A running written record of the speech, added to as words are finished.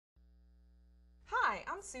Hi,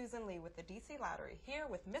 I'm Susan Lee with the DC Lottery, here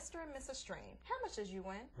with Mr. and Mrs. Strain. How much did you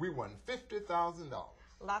win? We won $50,000.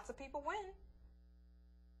 Lots of people win.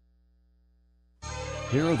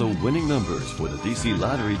 Here are the winning numbers for the DC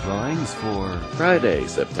Lottery drawings for Friday,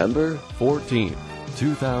 September 14th,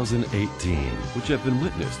 2018, which have been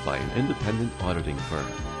witnessed by an independent auditing firm.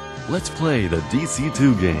 Let's play the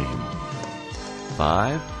DC2 game.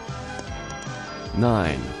 5,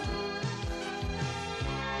 9,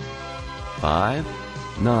 5,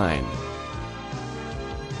 9.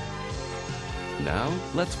 Now,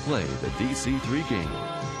 let's play the DC3 game.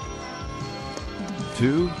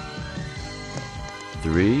 2,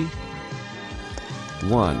 3,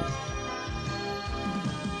 1.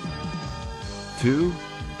 2,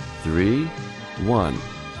 3, 1.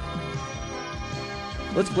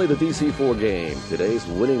 Let's play the DC4 game. Today's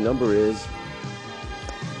winning number is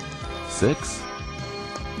 6,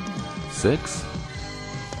 6,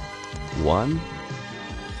 1,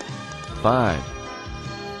 5.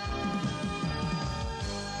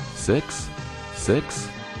 6, 6,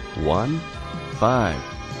 1, 5.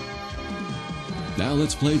 Now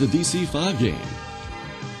let's play the DC5 game.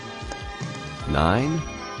 9,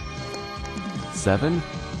 7,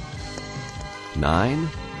 9,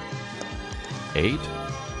 8,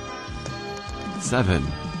 7.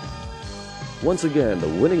 Once again, the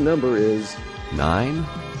winning number is 9,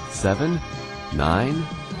 7, 9,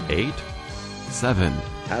 8, 7.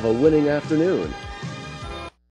 Have a winning afternoon.